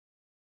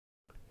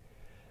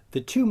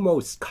The two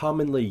most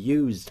commonly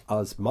used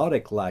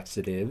osmotic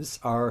laxatives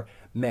are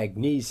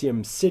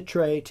magnesium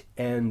citrate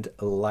and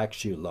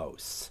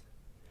lactulose.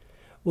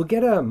 We'll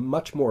get a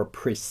much more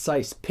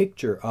precise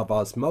picture of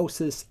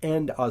osmosis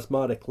and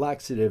osmotic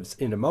laxatives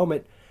in a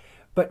moment,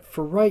 but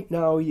for right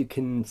now you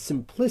can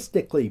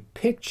simplistically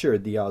picture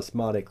the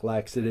osmotic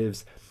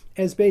laxatives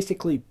as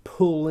basically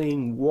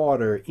pulling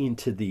water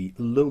into the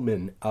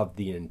lumen of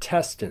the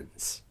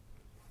intestines.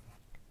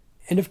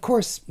 And of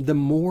course, the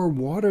more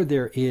water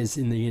there is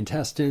in the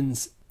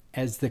intestines,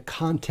 as the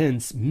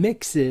contents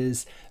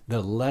mixes,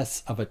 the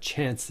less of a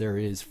chance there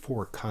is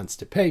for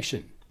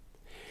constipation.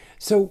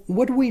 So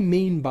what do we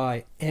mean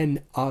by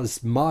an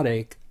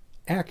osmotic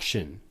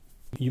action?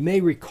 You may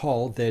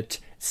recall that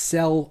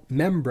cell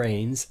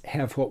membranes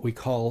have what we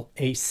call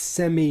a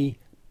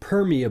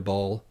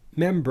semi-permeable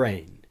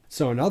membrane.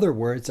 So in other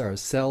words, our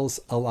cells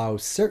allow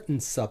certain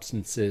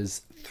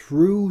substances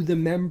through the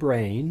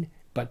membrane,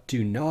 but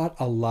do not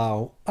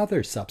allow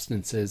other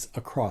substances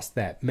across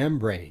that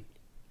membrane.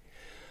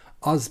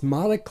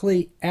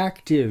 Osmotically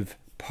active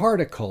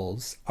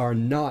particles are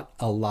not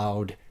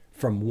allowed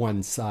from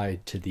one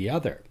side to the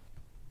other.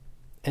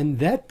 And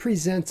that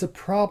presents a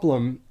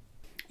problem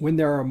when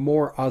there are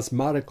more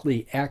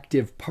osmotically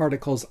active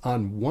particles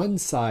on one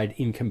side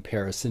in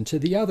comparison to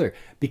the other,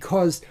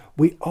 because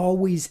we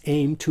always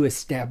aim to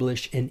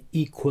establish an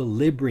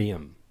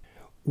equilibrium.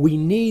 We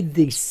need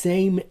the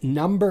same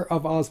number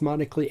of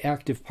osmotically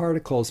active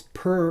particles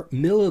per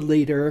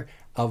milliliter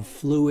of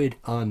fluid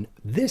on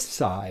this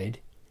side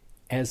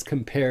as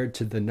compared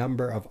to the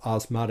number of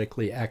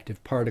osmotically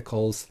active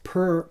particles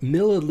per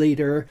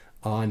milliliter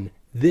on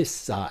this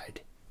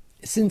side.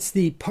 Since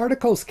the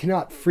particles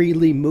cannot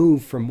freely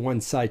move from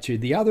one side to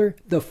the other,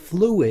 the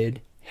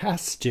fluid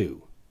has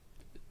to.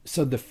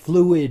 So the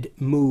fluid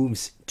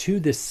moves to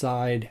the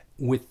side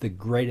with the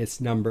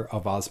greatest number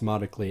of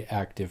osmotically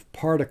active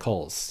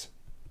particles.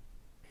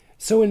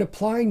 So in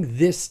applying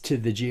this to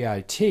the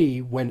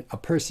GIT, when a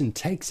person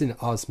takes an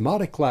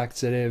osmotic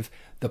laxative,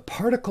 the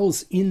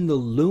particles in the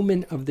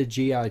lumen of the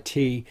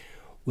GIT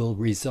will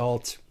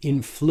result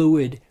in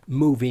fluid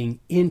moving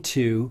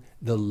into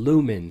the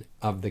lumen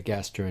of the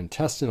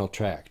gastrointestinal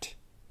tract.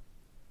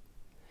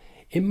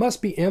 It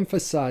must be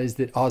emphasized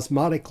that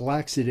osmotic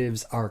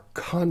laxatives are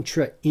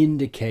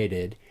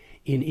contraindicated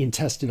in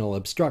intestinal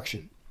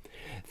obstruction.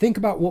 Think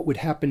about what would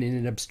happen in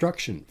an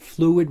obstruction.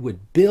 Fluid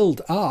would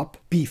build up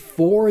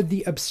before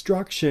the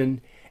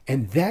obstruction,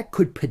 and that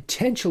could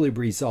potentially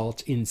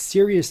result in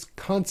serious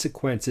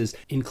consequences,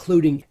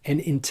 including an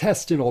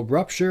intestinal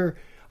rupture,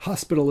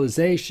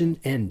 hospitalization,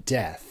 and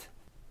death.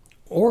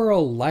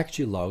 Oral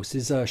lactulose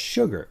is a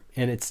sugar,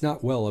 and it's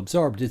not well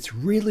absorbed. It's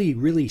really,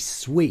 really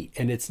sweet,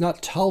 and it's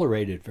not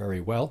tolerated very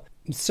well.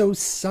 So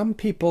some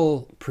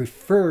people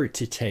prefer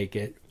to take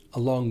it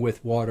along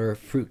with water,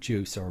 fruit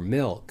juice, or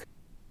milk.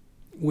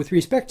 With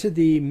respect to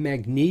the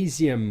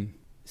magnesium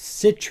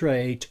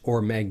citrate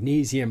or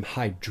magnesium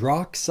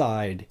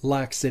hydroxide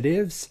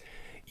laxatives,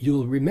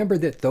 you'll remember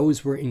that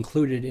those were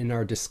included in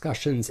our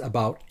discussions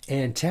about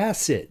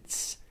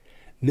antacids.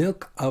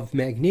 Milk of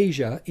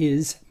magnesia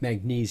is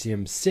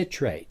magnesium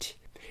citrate.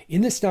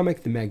 In the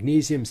stomach, the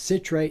magnesium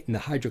citrate and the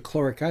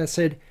hydrochloric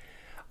acid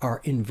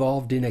are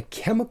involved in a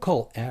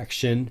chemical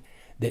action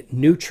that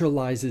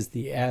neutralizes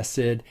the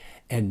acid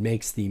and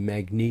makes the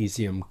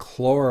magnesium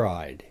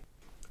chloride.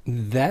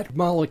 That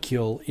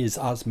molecule is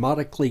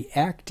osmotically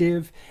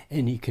active,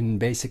 and you can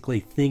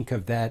basically think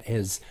of that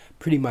as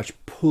pretty much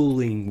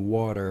pulling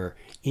water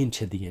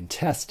into the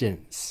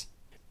intestines.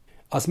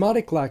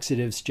 Osmotic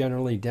laxatives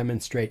generally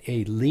demonstrate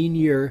a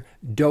linear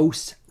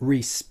dose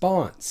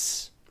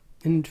response.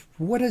 And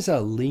what does a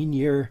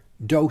linear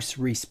dose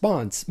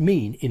response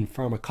mean in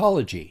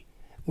pharmacology?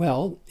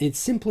 Well, it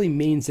simply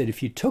means that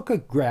if you took a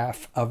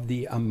graph of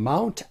the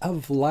amount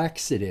of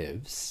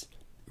laxatives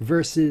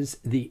versus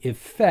the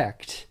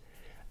effect,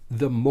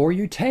 the more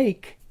you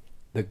take,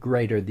 the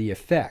greater the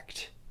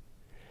effect.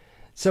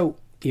 So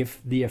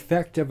if the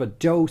effect of a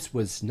dose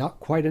was not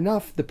quite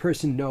enough, the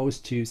person knows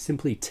to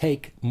simply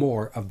take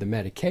more of the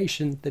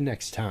medication the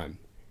next time.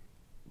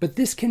 But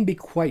this can be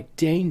quite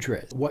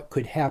dangerous. What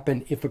could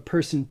happen if a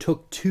person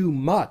took too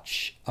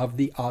much of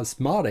the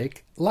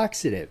osmotic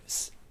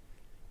laxatives?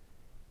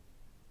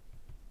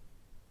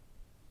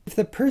 If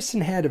the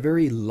person had a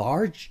very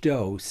large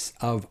dose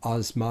of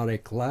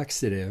osmotic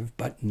laxative,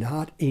 but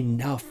not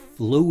enough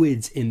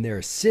fluids in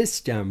their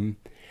system,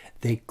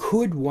 they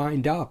could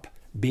wind up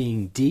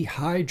being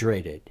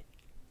dehydrated.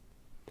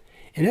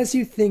 And as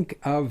you think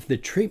of the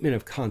treatment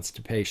of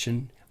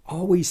constipation,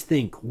 always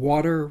think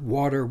water,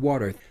 water,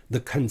 water. The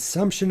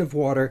consumption of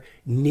water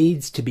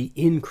needs to be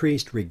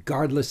increased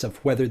regardless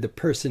of whether the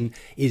person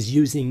is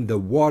using the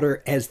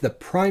water as the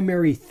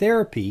primary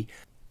therapy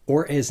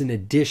or as an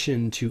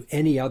addition to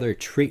any other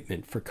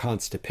treatment for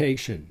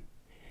constipation.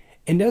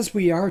 And as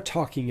we are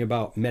talking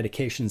about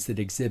medications that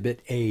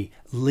exhibit a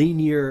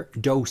linear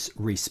dose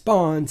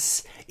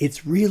response,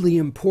 it's really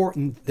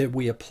important that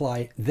we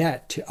apply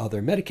that to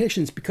other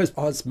medications, because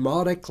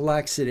osmotic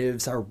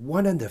laxatives are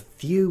one of the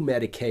few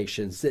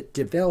medications that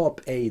develop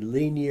a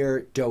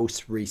linear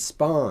dose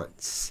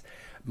response.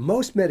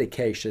 Most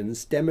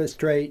medications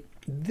demonstrate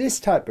this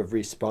type of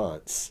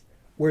response,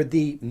 where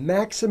the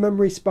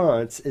maximum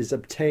response is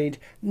obtained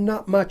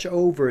not much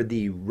over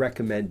the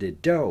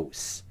recommended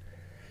dose.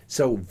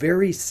 So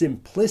very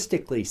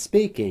simplistically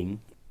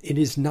speaking, it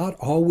is not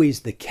always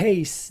the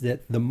case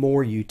that the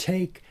more you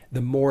take, the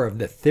more of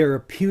the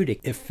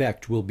therapeutic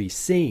effect will be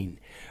seen.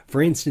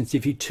 For instance,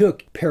 if you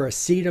took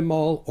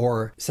paracetamol,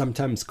 or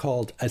sometimes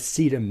called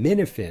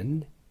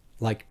acetaminophen,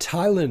 like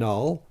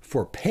Tylenol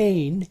for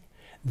pain,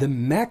 the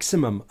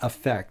maximum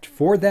effect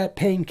for that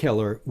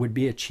painkiller would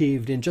be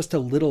achieved in just a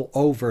little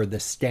over the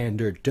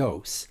standard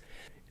dose.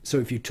 So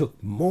if you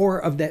took more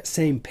of that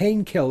same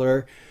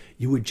painkiller,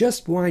 you would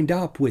just wind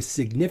up with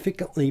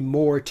significantly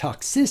more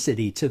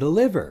toxicity to the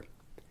liver.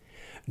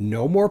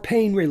 No more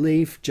pain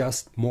relief,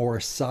 just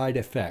more side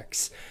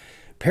effects.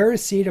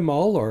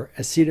 Paracetamol or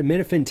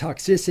acetaminophen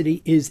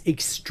toxicity is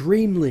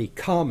extremely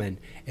common,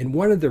 and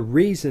one of the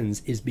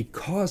reasons is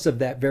because of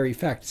that very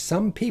fact.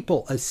 Some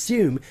people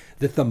assume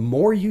that the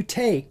more you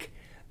take,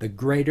 the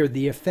greater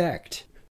the effect.